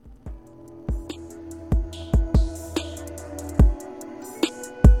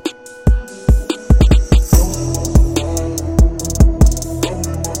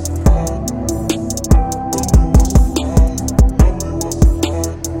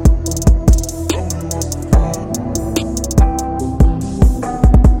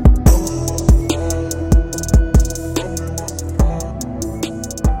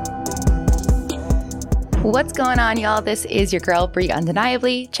going on, y'all? This is your girl, Brie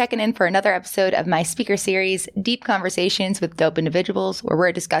Undeniably, checking in for another episode of my speaker series, Deep Conversations with Dope Individuals, where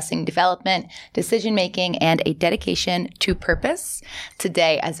we're discussing development, decision-making, and a dedication to purpose.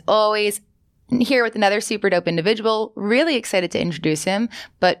 Today, as always, here with another super dope individual. Really excited to introduce him,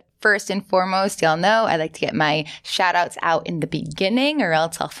 but first and foremost, y'all know I like to get my shout outs out in the beginning or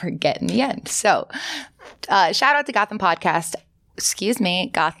else I'll forget in the end. So shout out to Gotham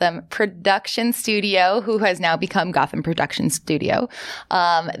Production Studio, who has now become Gotham Production Studio.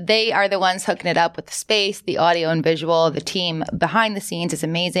 They are the ones hooking it up with the space, the audio and visual. The team behind the scenes is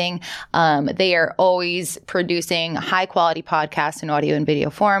amazing. They are always producing high quality podcasts in audio and video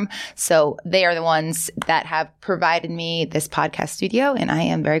form. So they are the ones that have provided me this podcast studio, and I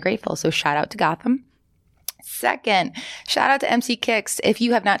am very grateful. So shout out to Gotham. Second, shout out to MC Kicks. If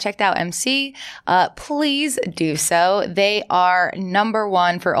you have not checked out MC, please do so. They are number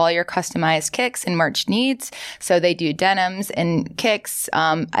one for all your customized kicks and merch needs. So they do denims and kicks.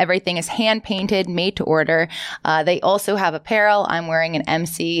 Everything is hand painted, made to order. They also have apparel. I'm wearing an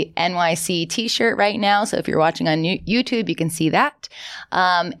MC NYC t-shirt right now. So if you're watching on YouTube, you can see that.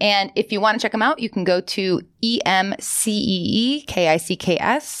 And if you want to check them out, you can go to EMCEEKICKS.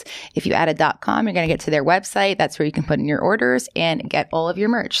 If you add a .com, you're going to get to their website. That's where you can put in your orders and get all of your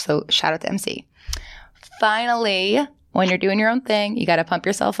merch. So shout out to MC. Finally, when you're doing your own thing, you got to pump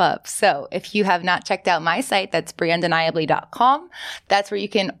yourself up. So if you have not checked out my site, that's BrieUndeniably.com. That's where you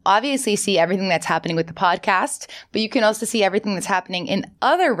can obviously see everything that's happening with the podcast, but you can also see everything that's happening in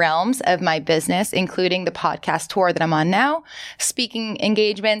other realms of my business, including the podcast tour that I'm on now, speaking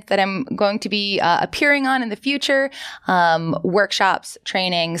engagement that I'm going to be appearing on in the future, workshops,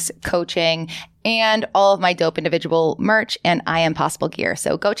 trainings, coaching, and all of my dope individual merch and I Am Possible gear.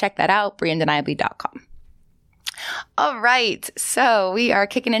 So go check that out, BrieUndeniably.com. All right. So we are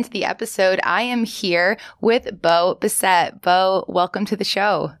kicking into the episode. I am here with Beau Bessette. Beau, welcome to the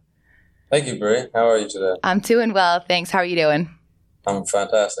show. Thank you, Brie. How are you today? I'm doing well. Thanks. How are you doing? I'm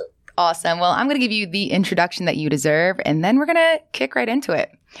fantastic. Awesome. Well, I'm going to give you the introduction that you deserve, and then we're going to kick right into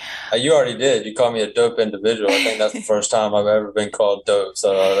it. You already did. You called me a dope individual. I think that's the first time I've ever been called dope.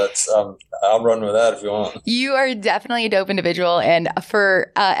 So I'll run with that if you want. You are definitely a dope individual. And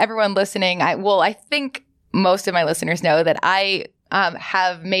for everyone listening, I think most of my listeners know that I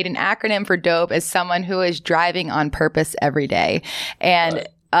have made an acronym for DOPE as someone who is driving on purpose every day. And right.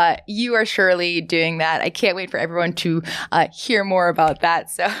 You are surely doing that. I can't wait for everyone to hear more about that.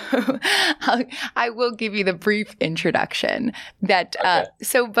 So I will give you the brief introduction that, okay.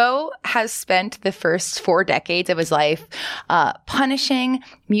 So Beau has spent the first 4 decades of his life punishing,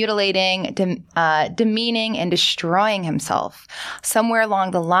 mutilating, demeaning, and destroying himself. Somewhere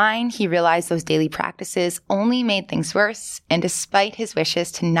along the line, he realized those daily practices only made things worse. And despite his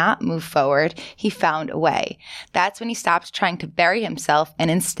wishes to not move forward, he found a way. That's when he stopped trying to bury himself and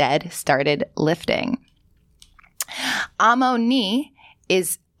instead started lifting. Amo Ni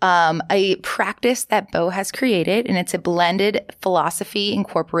is a practice that Beau has created, and it's a blended philosophy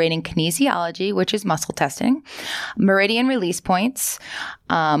incorporating kinesiology, which is muscle testing, meridian release points,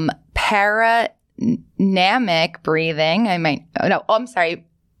 paranamic breathing.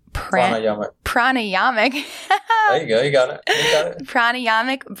 Pranayamic. There you go. You got it.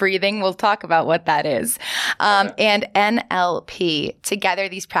 Pranayamic breathing. We'll talk about what that is. Okay. And NLP. Together,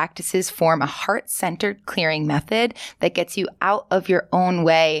 these practices form a heart-centered clearing method that gets you out of your own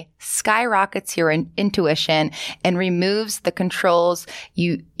way, skyrockets your intuition, and removes the controls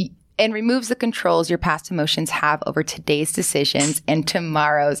your past emotions have over today's decisions and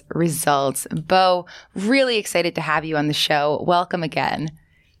tomorrow's results. Beau, really excited to have you on the show. Welcome again.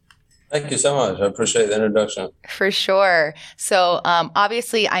 Thank you so much. I appreciate the introduction. For sure. So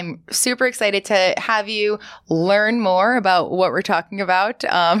obviously, I'm super excited to have you learn more about what we're talking about.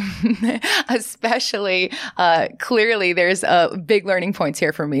 Especially, clearly, there's big learning points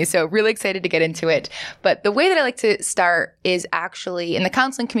here for me. So really excited to get into it. But the way that I like to start is actually in the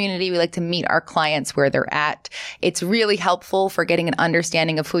counseling community, we like to meet our clients where they're at. It's really helpful for getting an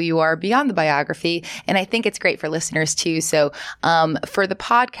understanding of who you are beyond the biography. And I think it's great for listeners too. So for the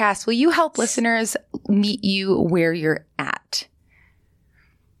podcast, will you help listeners meet you where you're at?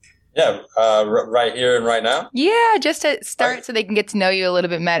 Yeah, right here and right now? Yeah, just to start so they can get to know you a little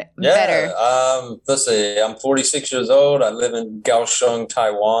bit better. Let's see, I'm 46 years old. I live in Kaohsiung,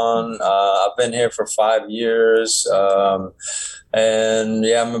 Taiwan. I've been here for 5 years. And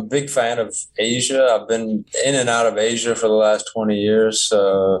yeah, I'm a big fan of Asia. I've been in and out of Asia for the last 20 years.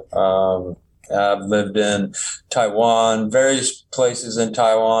 So I've lived in Taiwan, various places in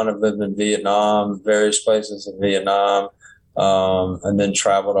Taiwan. I've lived in Vietnam, various places in Vietnam. and then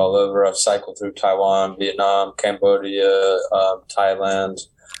traveled all over. I've cycled through Taiwan, Vietnam, Cambodia, Thailand,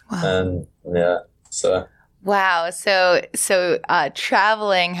 and yeah, so. Wow. So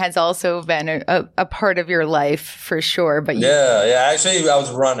traveling has also been a part of your life for sure. But yeah. Actually, I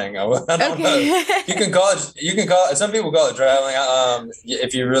was running. I don't know. You can call it. Some people call it traveling.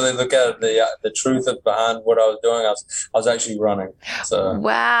 If you really look at the truth behind what I was doing, I was actually running. So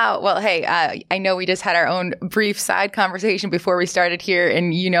wow. Well, hey, I know we just had our own brief side conversation before we started here,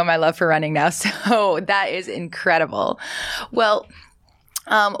 and you know my love for running now. So that is incredible. Well.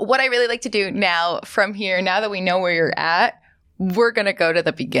 What I really like to do now from here, now that we know where you're at, we're going to go to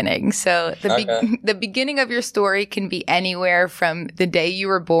the beginning. So the beginning of your story can be anywhere from the day you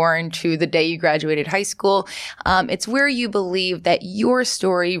were born to the day you graduated high school. It's where you believe that your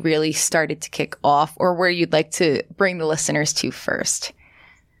story really started to kick off, or where you'd like to bring the listeners to first.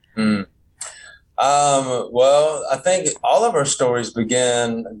 Well, I think all of our stories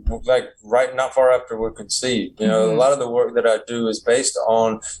begin like not far after we're conceived. You know, a lot of the work that I do is based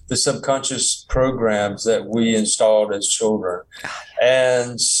on the subconscious programs that we installed as children.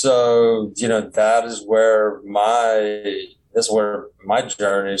 And so, you know, that's where my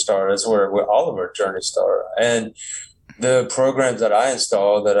journey started. That's where all of our journeys start. And the programs that I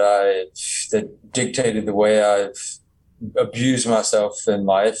installed that dictated the way I've abused myself in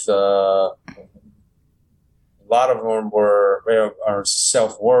life, a lot of them are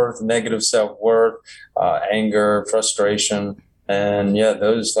self-worth, negative self-worth, anger, frustration. And yeah,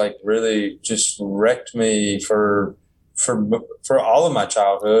 those like really just wrecked me for all of my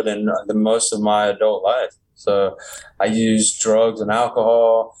childhood and the most of my adult life. So I used drugs and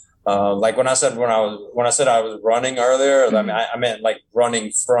alcohol. Like when I said I was running earlier, I mean like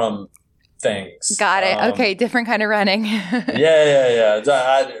running from things. Got it. Okay, different kind of running. Yeah.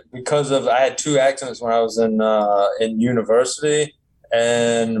 I had 2 accidents when I was in university,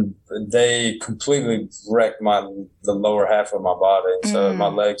 and they completely wrecked the lower half of my body. So my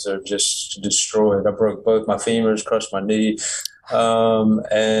legs are just destroyed. I broke both my femurs, crushed my knee,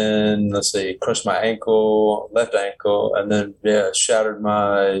 and crushed my left ankle, and then shattered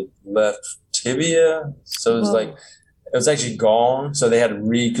my left tibia. So it was it was actually gone. So they had to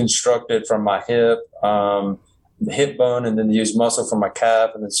reconstruct it from my hip, the hip bone, and then use muscle from my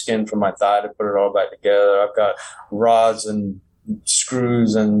calf and then skin from my thigh to put it all back together. I've got rods and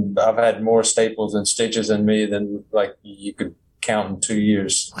screws, and I've had more staples and stitches in me than like you could count in 2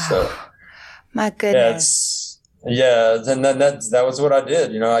 years. Wow. So my goodness. Then that was what I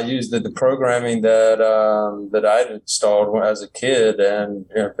did. You know, I used the programming that I had installed as a kid, and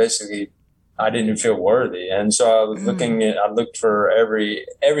you know, basically I didn't feel worthy. And so I was I looked for every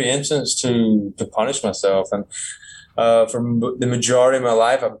instance to punish myself. And for the majority of my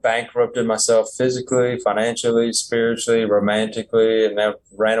life, I bankrupted myself physically, financially, spiritually, romantically, and I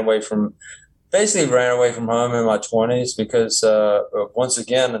ran away from home in my 20s because once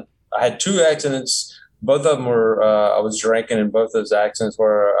again, I had 2 accidents. Both of them were, I was drinking in both those accidents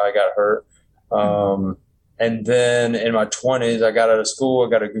where I got hurt. And then in my 20s, I got out of school, I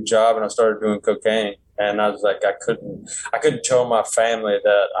got a good job, and I started doing cocaine. And I was like, I couldn't tell my family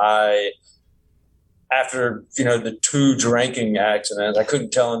that after, you know, the 2 drinking accidents, I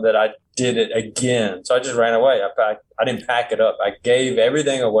couldn't tell them that I did it again. So I just ran away. I didn't pack it up. I gave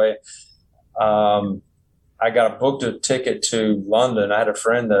everything away. I booked a ticket to London. I had a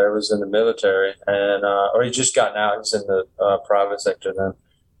friend there who was in the military, and or he just gotten out. He was in the private sector then.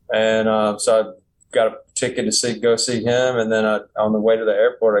 And so I got a ticket to go see him, and then on the way to the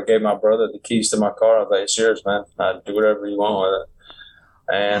airport, I gave my brother the keys to my car. I was like, "It's yours, man. Do whatever you want with it."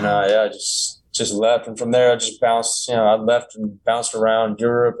 And I just left, and from there I just bounced. You know, I left and bounced around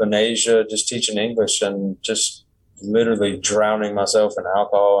Europe and Asia, just teaching English and just literally drowning myself in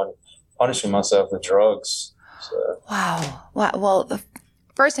alcohol and punishing myself with drugs. So. Wow. Well,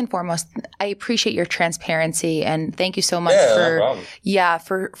 first and foremost, I appreciate your transparency, and thank you so much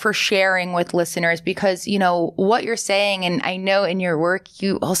for sharing with listeners, because, you know, what you're saying, and I know in your work,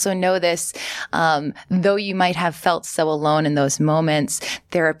 you also know this, though you might have felt so alone in those moments,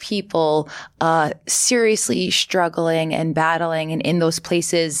 there are people, seriously struggling and battling and in those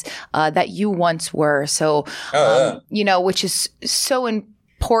places, that you once were. So, you know, which is so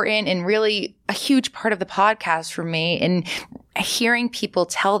important and really a huge part of the podcast for me, and hearing people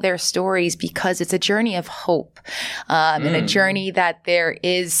tell their stories, because it's a journey of hope, and a journey that there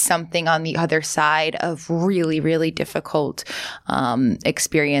is something on the other side of really, really difficult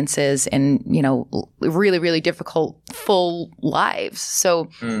experiences and, you know, really, really difficult, full lives. So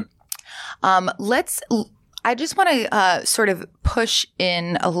I just want to sort of push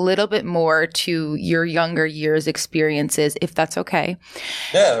in a little bit more to your younger years experiences, if that's okay.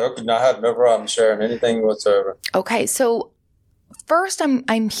 Yeah, I have no problem sharing anything whatsoever. Okay, so first, I'm,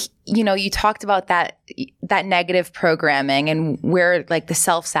 you talked about that negative programming and where like the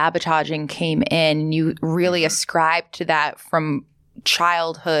self-sabotaging came in. You really ascribed to that from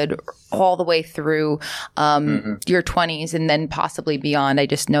childhood all the way through your 20s and then possibly beyond. I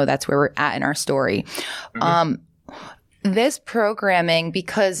just know that's where we're at in our story. This programming,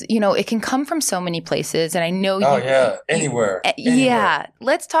 because, it can come from so many places. And I know anywhere. Yeah.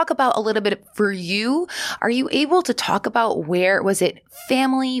 Let's talk about a little bit for you. Are you able to talk about where, was it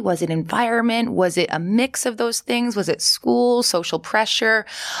family? Was it environment? Was it a mix of those things? Was it school, social pressure?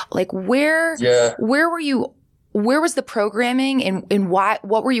 Like where were you? Where was the programming and why,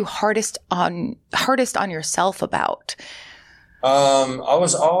 what were you hardest on yourself about? I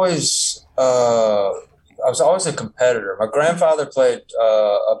was always a competitor. My grandfather played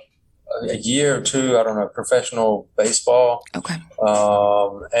a year or two, I don't know, professional baseball. Okay.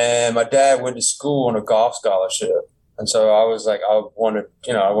 And my dad went to school on a golf scholarship. And so I was like, I wanted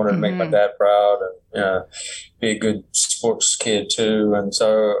to make my dad proud and, be a good sports kid too. And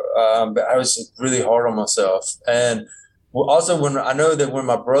so I was really hard on myself. And also when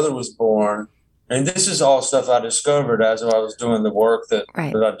my brother was born, and this is all stuff I discovered as I was doing the work that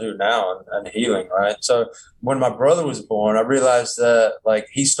I do now and healing, right? So when my brother was born, I realized that like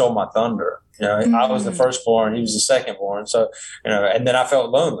he stole my thunder. I was the firstborn, he was the secondborn. So, and then I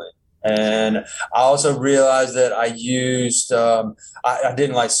felt lonely. And I also realized that I used, I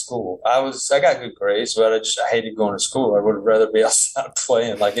didn't like school. I got good grades, but I hated going to school. I would rather be outside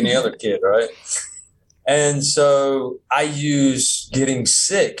playing like any other kid, right? And so I used getting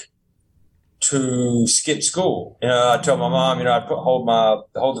sick to skip school. I tell my mom, I'd hold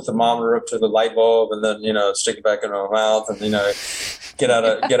the thermometer up to the light bulb and then, stick it back in my mouth and, get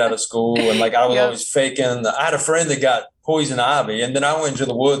out of school. And like, I was always faking. I had a friend that got poison ivy and then I went into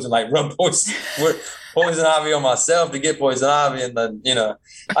the woods and like rubbed poison ivy on myself to get poison ivy. And then,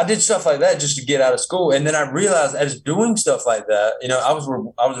 I did stuff like that just to get out of school. And then I realized as doing stuff like that, I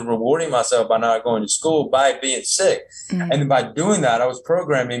was rewarding myself by not going to school by being sick. Mm-hmm. And by doing that, I was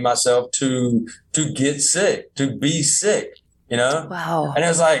programming myself to get sick, to be sick, Wow. And it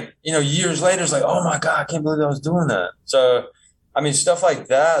was like, years later, it's like, oh my God, I can't believe I was doing that. So, I mean, stuff like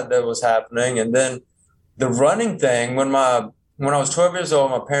that was happening. And then the running thing, when I was 12 years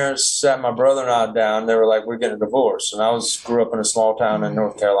old, my parents sat my brother and I down. They were like, we're getting a divorce. And I grew up in a small town in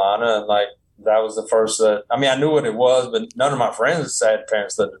North Carolina. And like, that was the first I knew what it was, but none of my friends had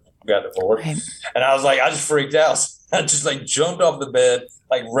parents that got divorced. Right. And I was like, I just freaked out. I just like jumped off the bed,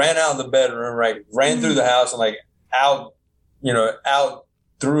 like ran out of the bedroom, right? Ran through the house and like out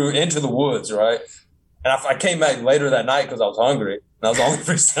through into the woods, right? And I came back later that night because I was hungry. And that was the only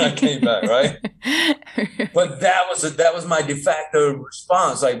reason I came back, right? But that was my de facto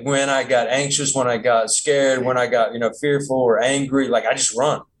response. Like when I got anxious, when I got scared, when I got, fearful or angry, like I just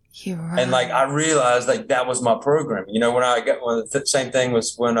run. And like I realized like that was my program. The same thing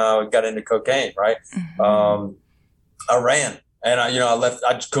was when I got into cocaine, right? Mm-hmm. I ran and I left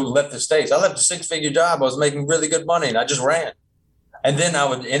the States. I left a 6-figure job. I was making really good money and I just ran. And then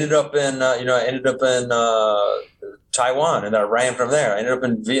I ended up in Taiwan, and I ran from there. I ended up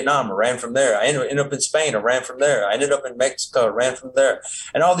in Vietnam, I ran from there. I ended up in Spain, I ran from there. I ended up in Mexico, I ran from there.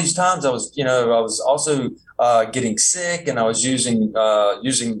 And all these times I was also getting sick, and I was using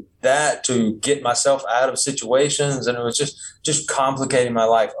that to get myself out of situations, and it was just complicating my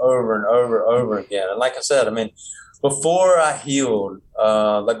life over and over and over again. And like I said, before I healed,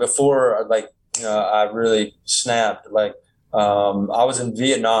 I really snapped, I was in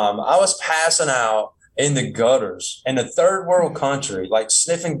Vietnam. I was passing out in the gutters in a third world country, like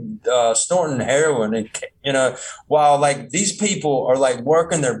snorting heroin, and while like these people are like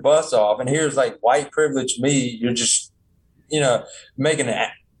working their butts off, and here's like white privileged me. You're just, making an.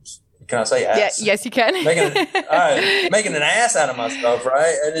 Can I say ass? Yeah, yes, you can. Making an ass out of myself,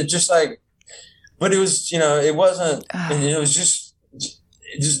 right? And it's just like, but it was, it wasn't. It was just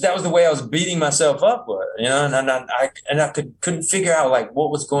that was the way I was beating myself up with, and I couldn't figure out like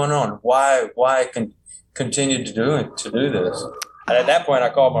what was going on, why I continued to do this. And at that point, I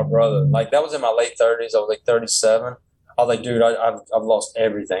called my brother. Like that was in my late 30s. I was like 37. I was like, dude, I've lost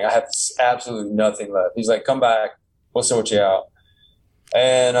everything. I have absolutely nothing left. He's like, come back. We'll sort you out.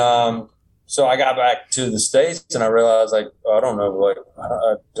 And so I got back to the States, and I realized like I don't know, like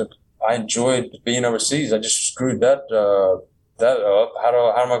I enjoyed being overseas. I just screwed that up.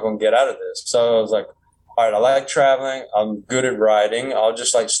 How am I going to get out of this? So I was like, all right, I like traveling. I'm good at writing. I'll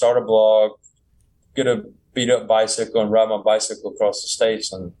just like start a blog, get a beat up bicycle and ride my bicycle across the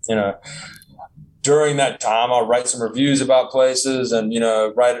states. And, during that time, I'll write some reviews about places and,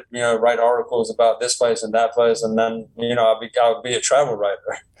 write articles about this place and that place. And then, I'll be a travel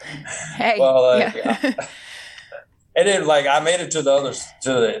writer. Hey. Well, it did, I made it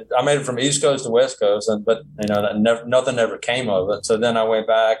I made it from East Coast to West Coast, but nothing ever came of it. So then I went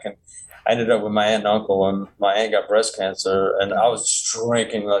back and I ended up with my aunt and uncle, and my aunt got breast cancer, and I was still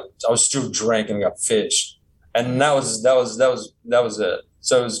drinking like a fish. And that was it.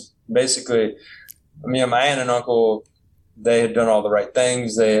 So it was basically me and my aunt and uncle. They had done all the right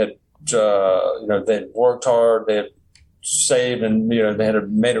things. They had, they had worked hard. They had saved, and they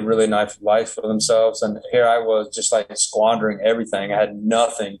had made a really nice life for themselves. And here I was, just squandering everything. I had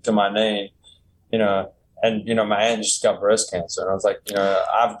nothing to my name, And my aunt just got breast cancer, and I was like,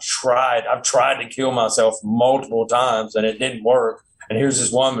 I've tried to kill myself multiple times, and it didn't work. And here's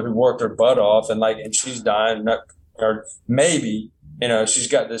this woman who worked her butt off, and she's dying, or maybe. She's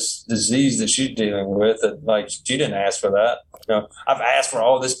got this disease that she's dealing with that, she didn't ask for that. I've asked for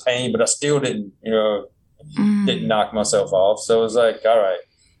all this pain, but I still didn't knock myself off. So it was like, all right,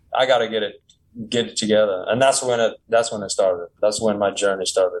 I got to get it together. And that's when it started. That's when my journey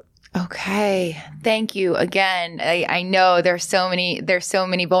started. Okay. Thank you again. I know there's so many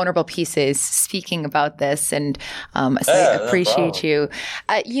vulnerable pieces speaking about this, and so I appreciate you.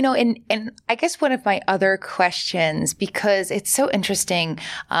 And I guess one of my other questions, because it's so interesting,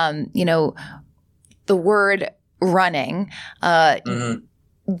 the word running,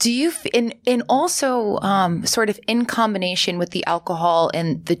 do you, and also sort of in combination with the alcohol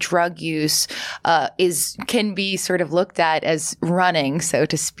and the drug use, can be sort of looked at as running, so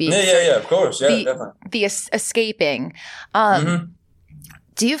to speak. Yeah, of course, yeah, definitely. The escaping.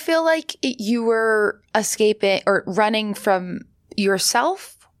 Do you feel like you were escaping or running from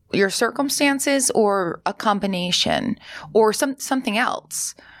yourself, your circumstances, or a combination, or something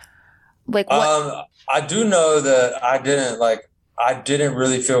else? Like what? I do know that I didn't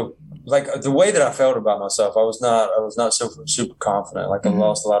really feel the way that I felt about myself. I was not super confident. I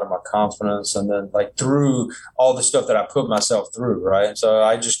lost a lot of my confidence, and then through all the stuff that I put myself through, right? So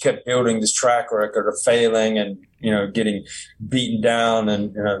I just kept building this track record of failing and getting beaten down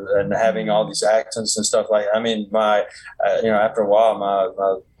and and having all these accidents and stuff. After a while, my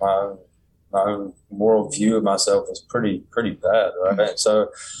own moral view of myself was pretty bad, right? Mm-hmm. So.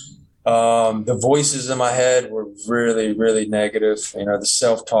 The voices in my head were really, really negative. The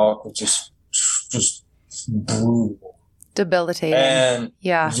self-talk was just brutal. Debilitating. And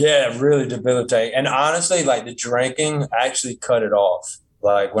yeah, really debilitating. And honestly, the drinking actually cut it off.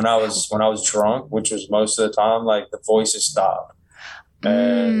 When I was drunk, which was most of the time, the voices stopped.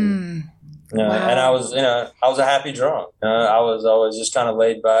 And wow. And I was a happy drunk. I was just kind of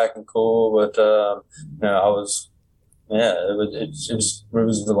laid back and cool, but I was. Yeah, it was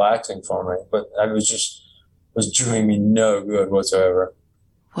relaxing for me, but it was doing me no good whatsoever.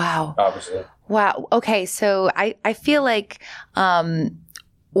 Wow. Obviously. Wow. Okay. So I feel like, in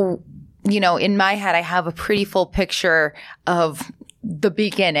my head, I have a pretty full picture of the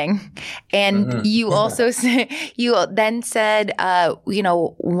beginning. And you also you then said,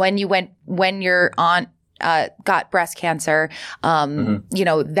 when your aunt got breast cancer,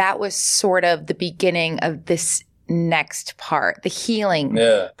 that was sort of the beginning of this next part, the healing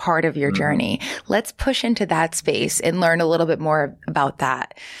part of your journey. Let's push into that space and learn a little bit more about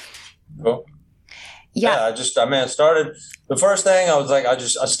that. Cool. Yeah. I started, the first thing I was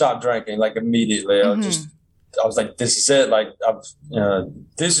I stopped drinking immediately. I was like, this is it.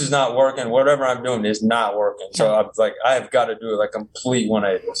 This is not working. Whatever I'm doing is not working. So I was like, I have got to do a complete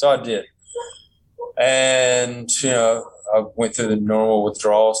 180. So I did. And, I went through the normal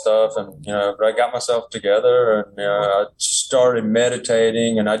withdrawal stuff, and, but I got myself together, and, I started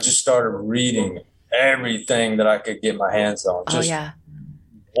meditating, and I just started reading everything that I could get my hands on. Just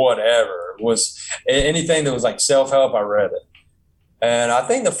whatever. It was anything that was self-help, I read it. And I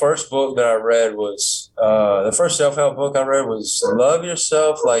think the first book that I read was, the first self-help book I read was Love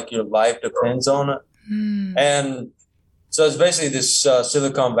Yourself Like Your Life Depends on It. And so it's basically this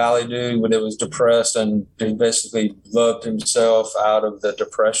Silicon Valley dude that was depressed, and he basically loved himself out of the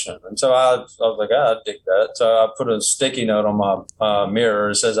depression. And so I was like, I dig that. So I put a sticky note on my mirror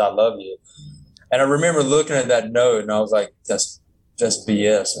that says, I love you. And I remember looking at that note, and I was like, that's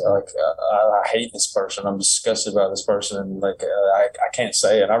BS. I hate this person. I'm disgusted about this person. And I can't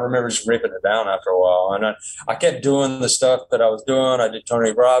say it. I remember just ripping it down after a while. And I kept doing the stuff that I was doing. I did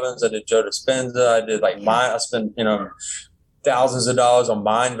Tony Robbins. I did Joe Dispenza. I did I spent, thousands of dollars on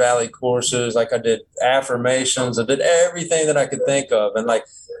Mind Valley courses. Like I did affirmations. I did everything that I could think of. And like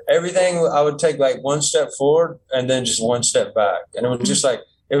everything, I would take like one step forward and then just one step back. And it was just like,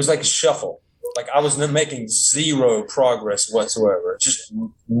 it was like a shuffle. Like I was making zero progress whatsoever, just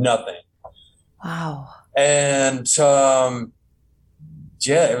nothing. Wow. And,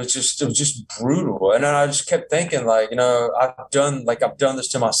 yeah, it was just brutal. And then I just kept thinking, like, you know, I've done this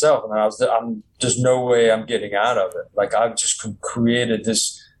to myself, and there's no way I'm getting out of it. Like I've just created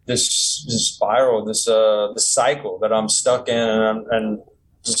this spiral, this cycle that I'm stuck in, and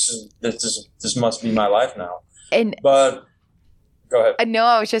this must be my life now. But go ahead.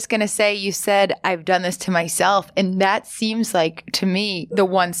 I was just going to say, you said, I've done this to myself. And that seems like, to me, the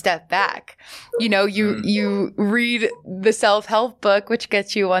one step back. You know, you read the self-help book, which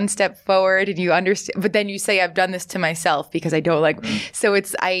gets you one step forward, and you understand, but then you say, I've done this to myself because I don't like, so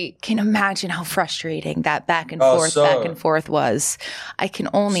I can imagine how frustrating that back and forth was. I can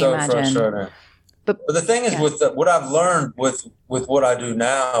only imagine. Frustrating. But the thing is, with what I've learned with what I do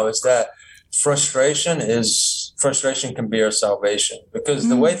now is that frustration can be our salvation, because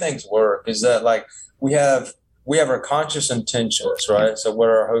the way things work is that, like, we have our conscious intentions, right? So what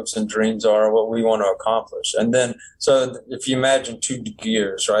our hopes and dreams are, what we want to accomplish. And then, so if you imagine two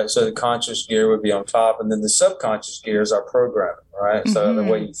gears, right? So the conscious gear would be on top, and then the subconscious gear is our programming, right? So the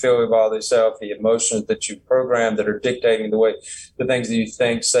way you feel about yourself, the emotions that you program that are dictating the things that you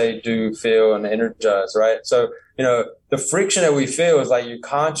think, say, do, feel, and energize, right? So, you know, the friction that we feel is like your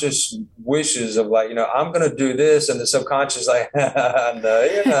conscious wishes of, like, you know, I'm going to do this, and the subconscious like, no,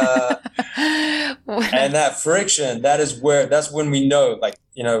 you're not. And that friction, that's when we know, like,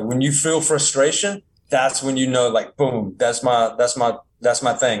 you know, when you feel frustration, that's when you know, like, boom, that's my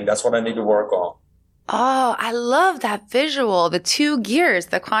thing. That's what I need to work on. Oh, I love that visual, the two gears,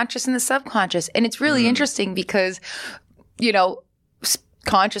 the conscious and the subconscious. And it's really interesting because, you know,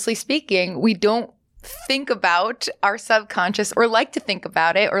 consciously speaking, we don't think about our subconscious, or like to think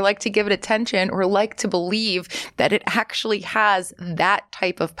about it, or like to give it attention, or like to believe that it actually has that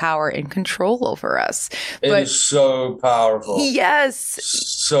type of power and control over us. It is so powerful. Yes.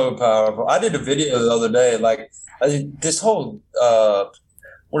 So powerful. I did a video the other day, like, this whole,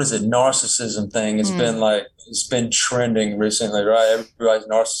 what is it, narcissism thing has been trending recently, right? Everybody's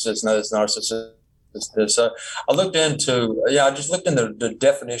narcissist, now it's narcissist. So I just looked into the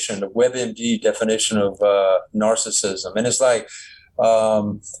definition, the WebMD definition of narcissism, and it's like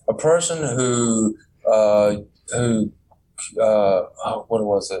a person who what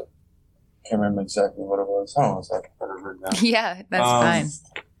was it? Can't remember exactly what it was. Hold on a second. Yeah, that's fine.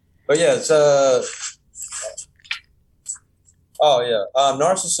 But yeah, it's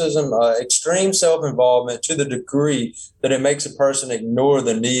narcissism, extreme self-involvement to the degree that it makes a person ignore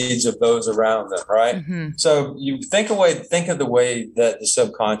the needs of those around them, right? Mm-hmm. So you think of the way that the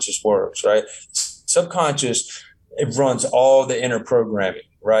subconscious works, right? Subconscious, it runs all the inner programming,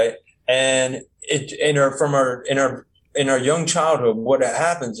 right? And in our young childhood, what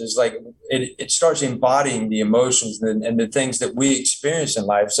happens is, like, it starts embodying the emotions and the things that we experience in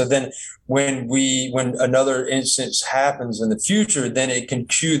life. So then when another instance happens in the future, then it can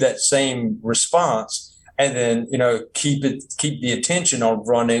cue that same response, and then, you know, keep the attention on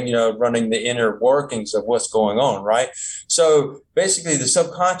running the inner workings of what's going on, right? So basically the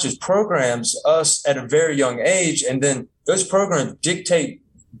subconscious programs us at a very young age, and then those programs dictate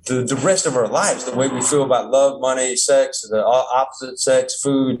the rest of our lives, the way we feel about love, money, sex, the opposite sex,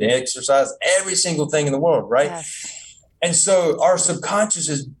 food, exercise, every single thing in the world, right? Yes. And so our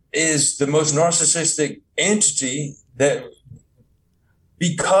subconscious is the most narcissistic entity, that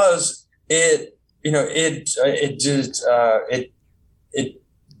because it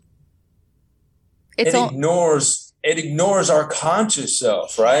ignores our conscious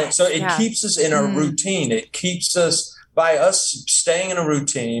self, right? So it keeps us in our routine. It keeps us, by us staying in a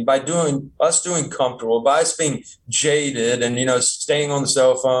routine, by doing comfortable, by us being jaded and, you know, staying on the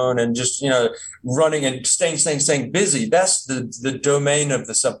cell phone and just, you know, running and staying busy. That's the domain of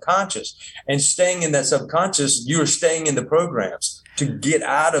the subconscious. And staying in that subconscious, you are staying in the programs. To get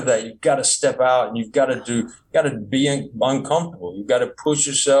out of that, you've got to step out, and you've got to be uncomfortable. You've got to push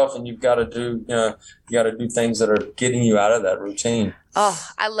yourself, and you've got to do things that are getting you out of that routine. Oh,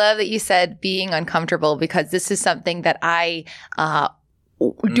 I love that you said being uncomfortable, because this is something that I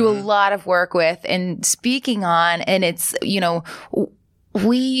do a lot of work with and speaking on. And it's, you know,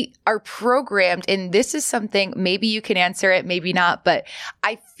 we are programmed, and this is something, maybe you can answer it, maybe not, but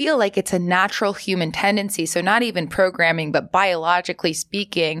I feel like it's a natural human tendency. So not even programming, but biologically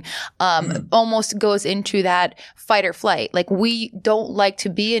speaking, almost goes into that fight or flight. Like we don't like to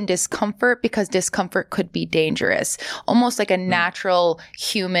be in discomfort because discomfort could be dangerous, almost like a natural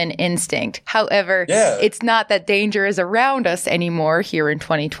human instinct. However, it's not that danger is around us anymore here in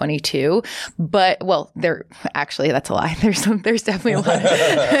 2022, but that's a lie. There's definitely a lot.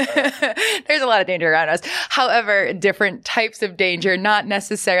 There's a lot of danger around us. However, different types of danger, not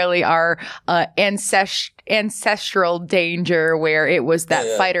necessarily our ancestral danger where it was that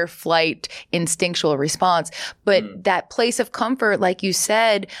fight or flight instinctual response, but that place of comfort, like you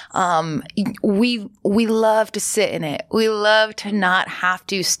said, we love to sit in it. We love to not have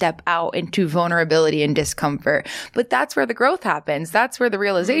to step out into vulnerability and discomfort, but that's where the growth happens. That's where the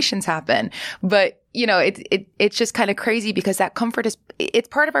realizations happen. But it's just kind of crazy because that comfort it's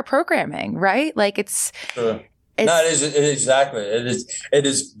part of our programming, right? Like it's no, it is exactly. That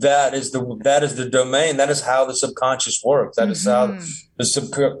is the domain. That is how the subconscious works. That is how the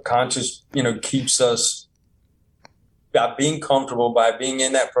subconscious, keeps us by being comfortable, by being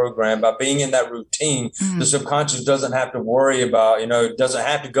in that program, by being in that routine. The subconscious doesn't have to worry about, it doesn't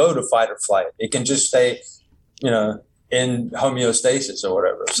have to go to fight or flight. It can just stay, in homeostasis or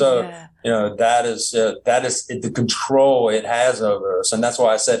whatever. So, that is the control it has over us. And that's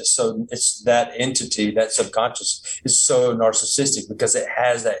why I said it's that entity, that subconscious is so narcissistic because it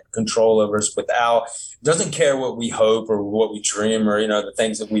has that control over us doesn't care what we hope or what we dream or, the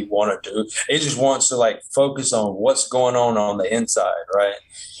things that we want to do. It just wants to focus on what's going on the inside. Right.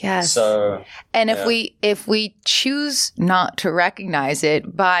 Yes. So, and if we choose not to recognize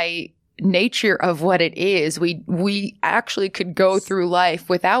it by nature of what it is, we actually could go through life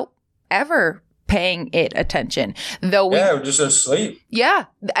without ever paying it attention, though we're just asleep. Yeah.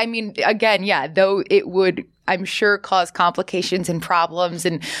 I mean, again, though it would, I'm sure, cause complications and problems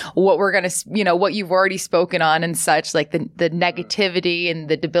and what we're going to, what you've already spoken on and such, like the negativity and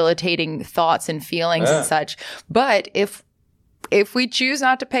the debilitating thoughts and feelings and such. But if we choose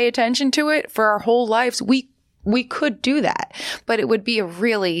not to pay attention to it for our whole lives, we could do that, but it would be a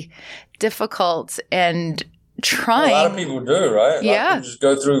really difficult and trying. A lot of people do, right? A lot of people just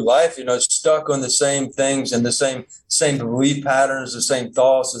go through life, stuck on the same things and the same belief patterns, the same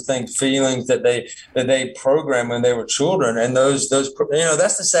thoughts, the same feelings that they programmed when they were children. And those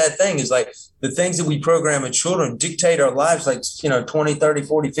that's the sad thing is the things that we program as children dictate our lives 20, 30,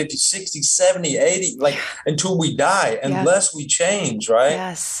 40, 50, 60, 70, 80, until we die, unless we change, right?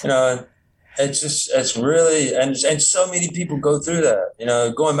 Yes. It's really, and so many people go through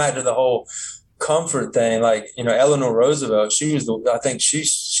that, going back to the whole comfort thing, Eleanor Roosevelt, I think she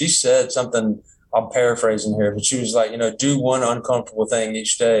said something, I'm paraphrasing here, but she was do one uncomfortable thing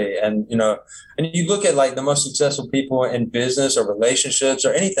each day. And, and you look at the most successful people in business or relationships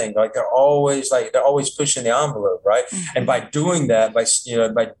or anything, they're always pushing the envelope. Right. Mm-hmm. And by doing that, by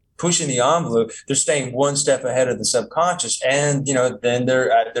pushing the envelope, they're staying one step ahead of the subconscious, and then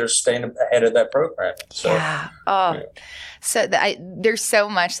they're staying ahead of that program. So, So there's so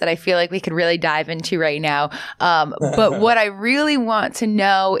much that I feel like we could really dive into right now. But what I really want to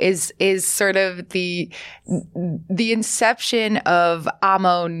know is sort of the inception of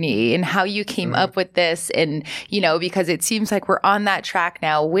Amo Ni and how you came up with this, and because it seems like we're on that track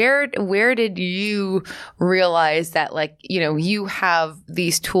now. Where did you realize that you have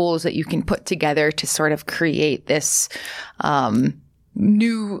these tools that you can put together to sort of create this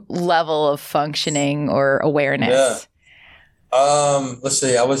new level of functioning or awareness? Yeah. Let's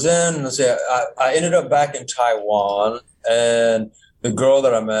see. I ended up back in Taiwan, and the girl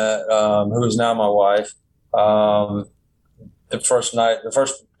that I met, who is now my wife, our first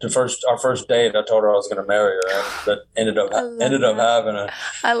date, I told her I was going to marry her, but ended up having her.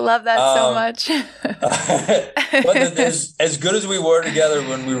 I love that so much. But as good as we were together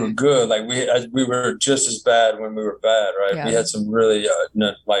when we were good, we were just as bad when we were bad, right? Yeah. We had some really,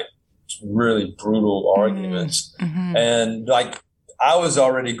 really brutal arguments. Mm-hmm. And I was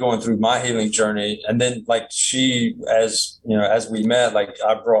already going through my healing journey. And then she, as we met,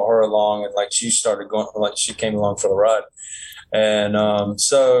 I brought her along, and she started going, she came along for the ride. And,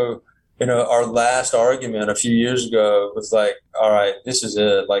 so, our last argument a few years ago was all right, this is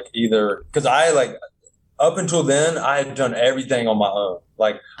it. Either, cause up until then, I had done everything on my own.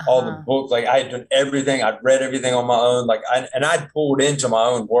 All the books, I had done everything. I'd read everything on my own. I'd pulled into my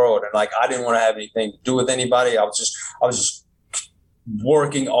own world, and I didn't want to have anything to do with anybody. I was just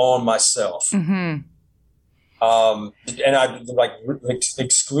working on myself. Mm-hmm. And I like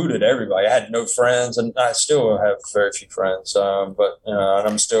excluded everybody. I had no friends, and I still have very few friends. But and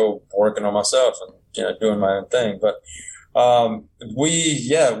I'm still working on myself and doing my own thing. But we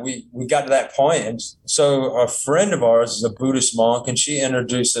got to that point, and so a friend of ours is a Buddhist monk, and she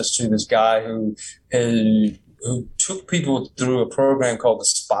introduced us to this guy who took people through a program called the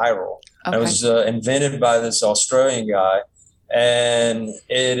Spiral. Okay. It was invented by this Australian guy. And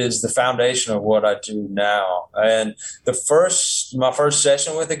it is the foundation of what I do now. And my first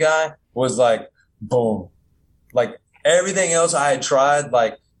session with the guy was like, boom, like everything else I had tried,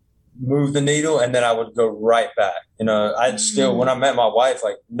 like move the needle, and then I would go right back. I'd still, when I met my wife,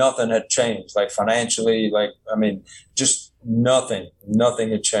 like nothing had changed, like financially, like, I mean, just nothing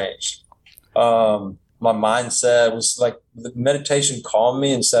had changed. My mindset was like the meditation calmed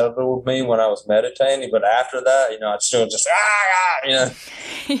me and settled with me when I was meditating. But after that, I'd still just,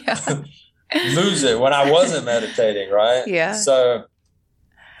 lose it when I wasn't meditating. Right. Yeah. So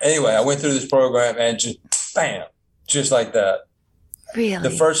anyway, I went through this program and just bam, just like that. Really?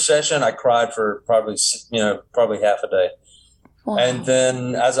 The first session I cried for probably half a day. Wow. And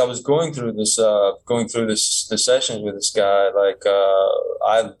then as I was going through this sessions with this guy, like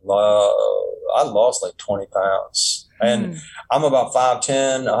I lost like 20 pounds, and I'm about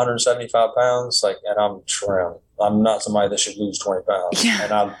 5'10", 175 pounds, like, and I'm trim. I'm not somebody that should lose 20 pounds. Yeah.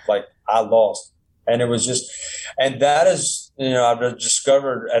 And I lost, and it was just, and that is, I've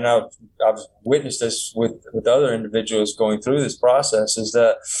discovered, and I've witnessed this with other individuals going through this process, is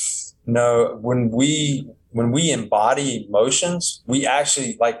that, when we embody emotions, we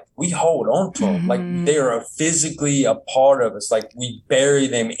actually we hold on to them. Like they are physically a part of us. Like we bury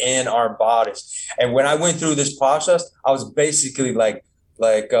them in our bodies. And when I went through this process, I was basically like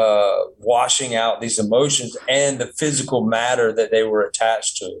washing out these emotions and the physical matter that they were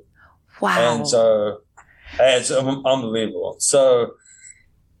attached to. Wow. And so it's unbelievable. So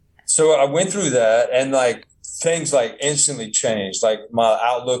I went through that, and like, things like instantly changed. Like my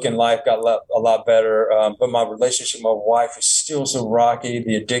outlook in life got a lot better, but my relationship with my wife was still so rocky.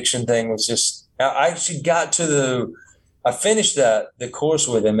 The addiction thing was just. I actually I finished the course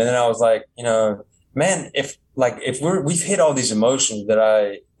with him, and then I was like, man, if we've hit all these emotions that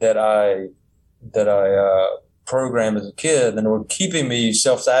I programmed as a kid, and were keeping me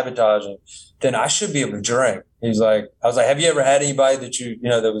self-sabotaging, then I should be able to drink. I was like, have you ever had anybody that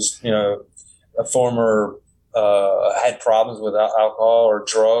that was a former had problems with alcohol or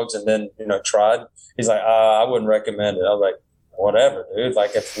drugs, and then tried? He's like, I wouldn't recommend it. I was like, whatever, dude.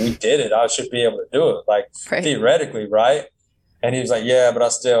 Like, if we did it, I should be able to do it, like, right. Theoretically, right? And he was like, yeah, but I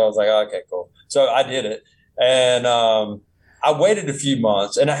was like, oh, okay, cool. So I did it, and I waited a few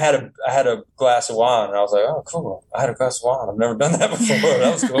months, and I had a glass of wine, and I was like, oh, cool, I had a glass of wine. I've never done that before.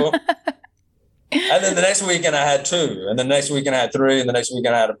 That was cool. And then the next weekend I had 2, and the next weekend I had 3, and the next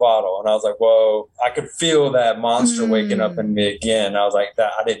weekend I had a bottle. And I was like, whoa, I could feel that monster waking up in me again. I was like,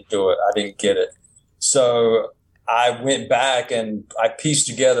 I didn't do it. I didn't get it. So I went back and I pieced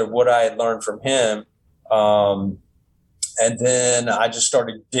together what I had learned from him. And then I just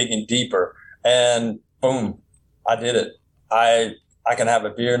started digging deeper, and boom, I did it. I can have a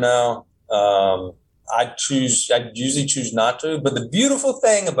beer now. I usually choose not to, but the beautiful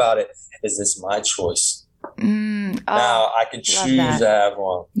thing about it is it's my choice. Now I can choose to have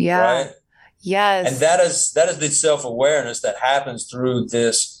one. Yeah. Right? Yes. And that is the self-awareness that happens through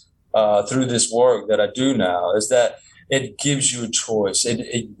this work that I do now, is that it gives you a choice.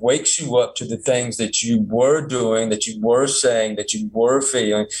 It wakes you up to the things that you were doing, that you were saying, that you were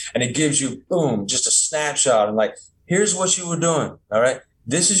feeling, and it gives you, boom, just a snapshot, and like, here's what you were doing. All right.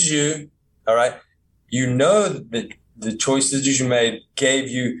 This is you. All right. That the choices you made gave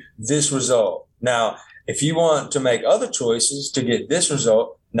you this result. Now, if you want to make other choices to get this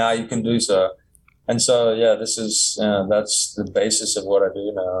result, now you can do so. And so, yeah, this is that's the basis of what I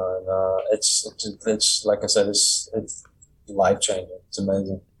do now, and it's like I said, it's life changing. It's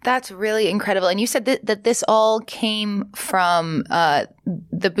amazing. That's really incredible. And you said that this all came from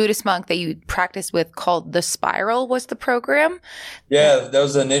the Buddhist monk that you practiced with, called The Spiral, was the program? Yeah, that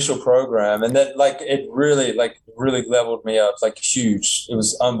was the initial program. And that it really leveled me up, like huge. It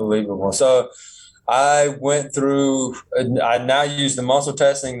was unbelievable. So I went through, I now use the muscle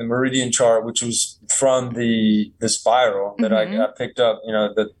testing, the meridian chart, which was from the Spiral that I picked up,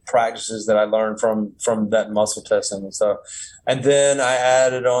 the practices that I learned from that muscle testing and stuff. And then I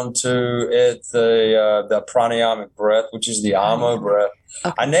added on to it the pranayamic breath, which is the Amo breath.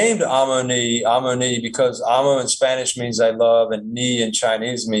 Okay. I named Amo Ni because Amo in Spanish means I love, and Ni in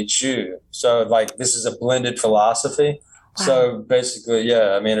Chinese means you. So this is a blended philosophy. Wow. So basically,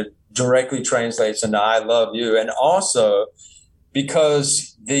 yeah, I mean, directly translates into I love you. And also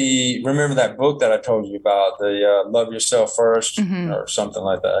because remember that book that I told you about, the Love Yourself First, Mm-hmm. or something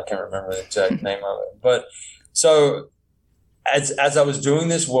like that. I can't remember the exact name of it. But so as I was doing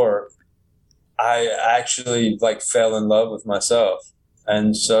this work, I actually like fell in love with myself.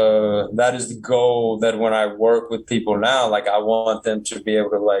 And so that is the goal, that when I work with people now, like I want them to be able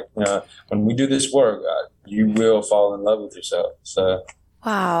to, like, when we do this work, you will fall in love with yourself. So.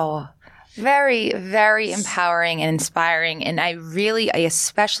 Wow. Very, very empowering and inspiring. And I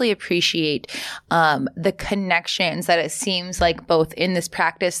especially appreciate the connections that it seems like both in this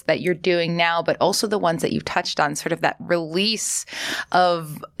practice that you're doing now, but also the ones that you touched on, sort of that release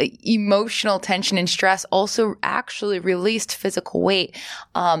of emotional tension and stress, also actually released physical weight.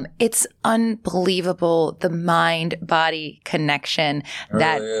 It's unbelievable, the mind-body connection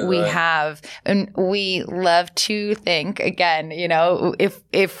that we have. And we love to think, again, if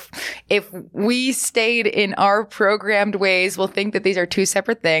we stayed in our programmed ways, we'll think that these are two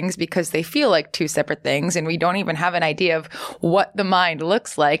separate things because they feel like two separate things, and we don't even have an idea of what the mind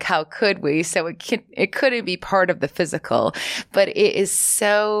looks like. How could we? So it couldn't be part of the physical, but it is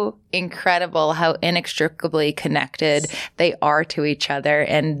so incredible how inextricably connected they are to each other.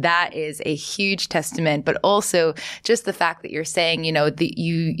 And that is a huge testament, but also just the fact that you're saying,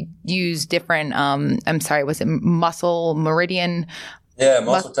 you use different, was it muscle meridian? Yeah,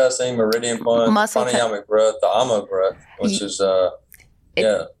 muscle testing, meridian point, pranayamic breath, the Ama breath, which is,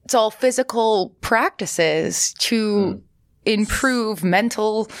 It's all physical practices to improve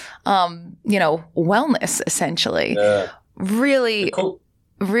mental, wellness, essentially. Yeah. Really, cool.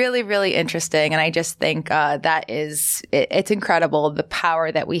 really, really interesting. And I just think it's incredible, the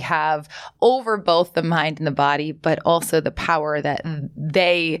power that we have over both the mind and the body, but also the power that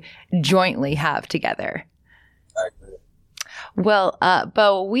they jointly have together. I agree. Well,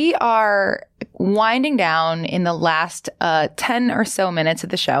 Bo, we are winding down in the last 10 or so minutes of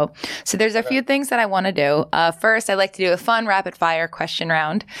the show. So there's a few things that I want to do. First, I'd like to do a fun rapid fire question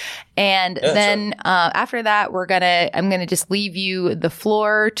round. And then after that, I'm going to just leave you the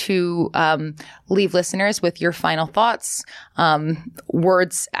floor to leave listeners with your final thoughts,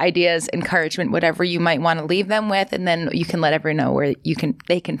 words, ideas, encouragement, whatever you might want to leave them with. And then you can let everyone know where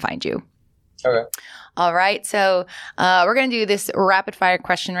they can find you. Okay. All right. So we're going to do this rapid fire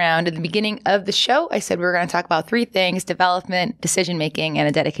question round. At the beginning of the show, I said we were going to talk about three things: development, decision making, and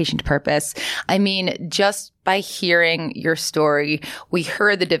a dedication to purpose. I mean, just by hearing your story, we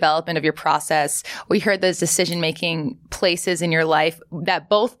heard the development of your process. We heard those decision making places in your life that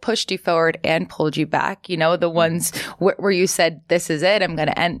both pushed you forward and pulled you back. The ones where you said, this is it. I'm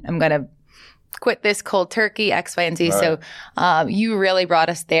going to quit this cold turkey, X, Y, and Z. Right. So you really brought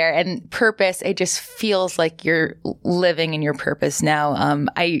us there. And purpose, it just feels like you're living in your purpose now.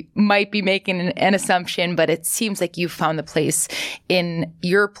 I might be making an assumption, but it seems like you found the place in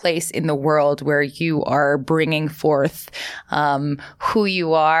the world where you are bringing forth who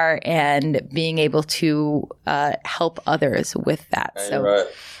you are and being able to help others with that. Yeah, you're right.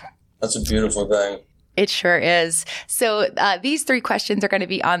 That's a beautiful thing. It sure is. So these three questions are going to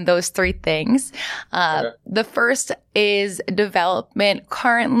be on those three things. The first is development.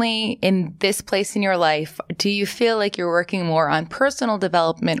 Currently, in this place in your life, do you feel like you're working more on personal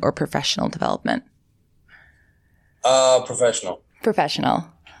development or professional development? Professional. Professional.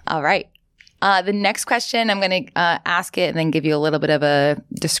 All right. The next question, I'm going to ask it and then give you a little bit of a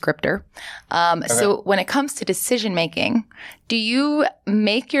descriptor. So when it comes to decision making, do you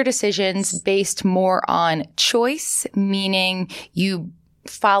make your decisions based more on choice, meaning you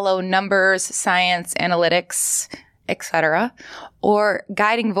follow numbers, science, analytics, etc., or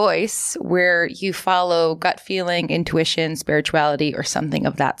guiding voice, where you follow gut feeling, intuition, spirituality, or something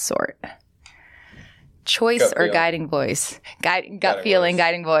of that sort? Choice or guiding voice? Gut feeling,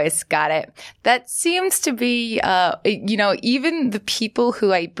 guiding voice. Got it. That seems to be, even the people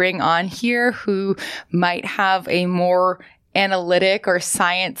who I bring on here who might have a more analytic or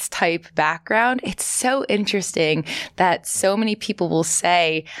science type background, it's so interesting that so many people will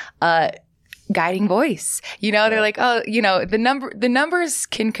say, guiding voice. They're like, the numbers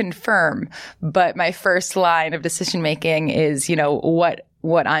can confirm, but my first line of decision making is,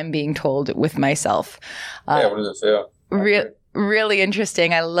 what I'm being told with myself. What does it feel? Really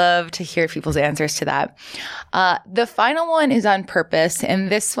interesting. I love to hear people's answers to that. The final one is on purpose, and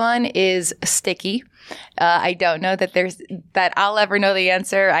this one is sticky. I don't know that I'll ever know the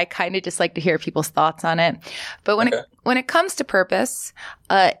answer. I kind of just like to hear people's thoughts on it. But when it comes to purpose,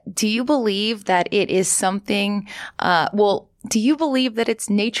 do you believe that it is something, do you believe that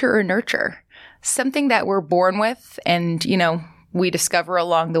it's nature or nurture? Something that we're born with and, we discover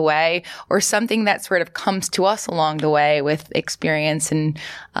along the way, or something that sort of comes to us along the way with experience and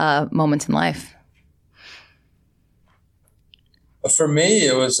moments in life? For me,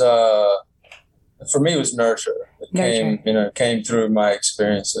 it was nurture. It came through my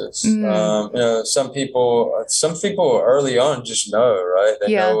experiences. Some people early on just know, right?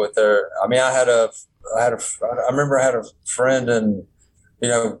 They know what they're. I mean, I remember I had a friend in,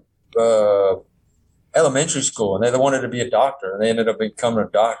 elementary school, and they wanted to be a doctor, and they ended up becoming a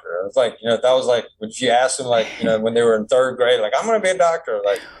doctor. It was like, that was like, if you asked them, like, when they were in third grade, like, I'm going to be a doctor.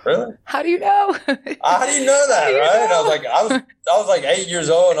 Like, really? How do you know? How do you know that, right? And I was like 8 years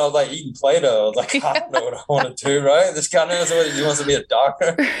old, and I was like eating Play-Doh. I was like, I don't know what I want to do, right? This guy knows what he wants to be a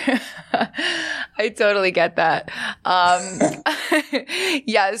doctor. I totally get that.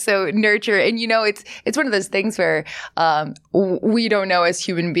 Yeah. So nurture, and it's one of those things where we don't know as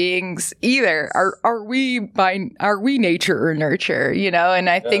human beings either. Are we nature or nurture? And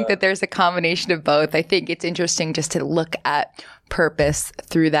I think that there's a combination of both. I think it's interesting just to look at purpose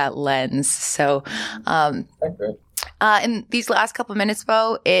through that lens. So, in these last couple of minutes,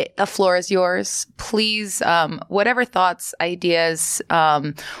 Bo, the floor is yours. Please, whatever thoughts, ideas,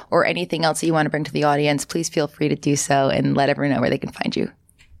 or anything else that you want to bring to the audience, please feel free to do so and let everyone know where they can find you.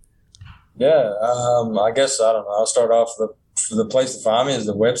 Yeah, I guess, I don't know. I'll start off the place to find me is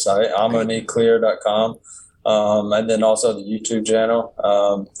the website, imoniqueclear.com, and then also the YouTube channel.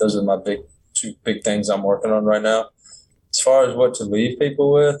 Those are my two big things I'm working on right now. As far as what to leave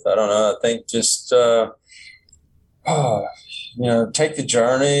people with, I don't know. I think just take the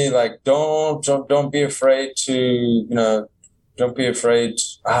journey. Like, don't be afraid to, don't be afraid.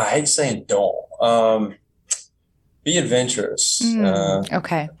 I hate saying don't. Be adventurous.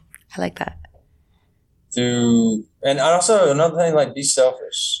 Okay, I like that. And also another thing, like, be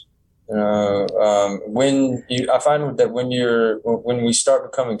selfish. I find that when we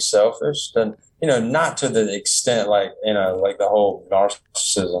start becoming selfish, then, not to the extent like the whole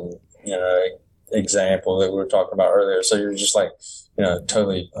narcissism, example that we were talking about earlier. So you're just like,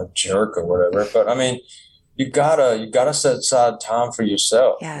 totally a jerk or whatever. But I mean, you gotta set aside time for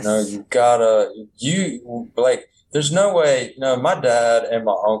yourself. Yes. There's no way, my dad and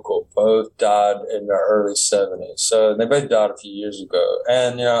my uncle both died in their early 70s. So they both died a few years ago.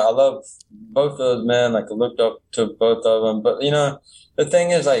 And, I love both of those men. Like, I looked up to both of them. But, the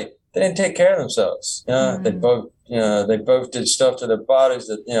thing is, like, they didn't take care of themselves. They both did stuff to their bodies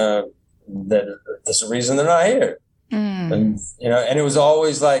that, that's the reason they're not here. And, and it was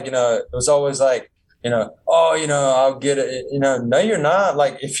always like, I'll get it. No, you're not.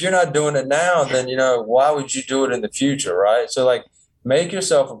 Like, if you're not doing it now, then, why would you do it in the future? Right. So, like, make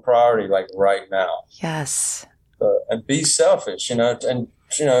yourself a priority, like, right now. Yes. And be selfish, and,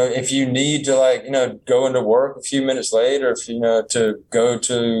 if you need to, like, go into work a few minutes later, if, to go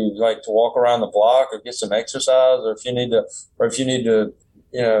to, like, to walk around the block or get some exercise, or if you need to,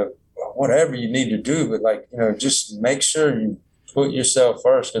 whatever you need to do, but, like, just make sure you put yourself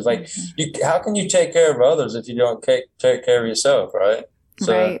first, because, like, how can you take care of others if you don't take care of yourself, right?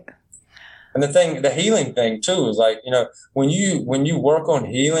 So, right. And the healing thing too is, like, when you work on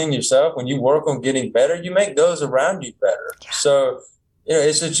healing yourself, when you work on getting better, you make those around you better. Yeah. So,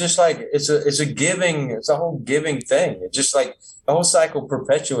 it's just like it's a whole giving thing. It's just like the whole cycle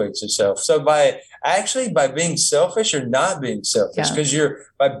perpetuates itself. So by being selfish or not being selfish, because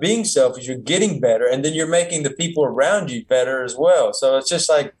by being selfish, you're getting better, and then you're making the people around you better as well. So it's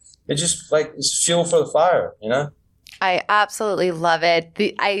fuel for the fire, I absolutely love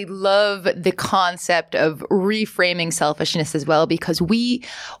it. I love the concept of reframing selfishness as well, because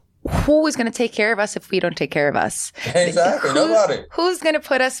who is going to take care of us if we don't take care of us? Exactly. Nobody. Who's going to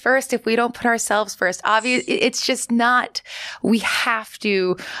put us first if we don't put ourselves first? Obviously, it's just not. We have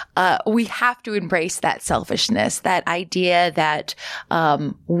to embrace that selfishness, that idea that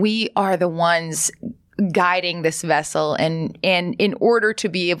we are the ones guiding this vessel, and in order to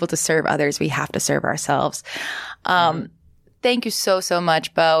be able to serve others, we have to serve ourselves. Thank you so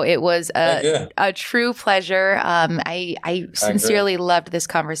much, Bo. It was a true pleasure. I sincerely loved this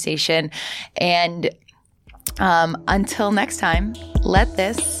conversation. And until next time, let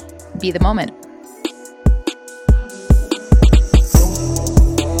this be the moment.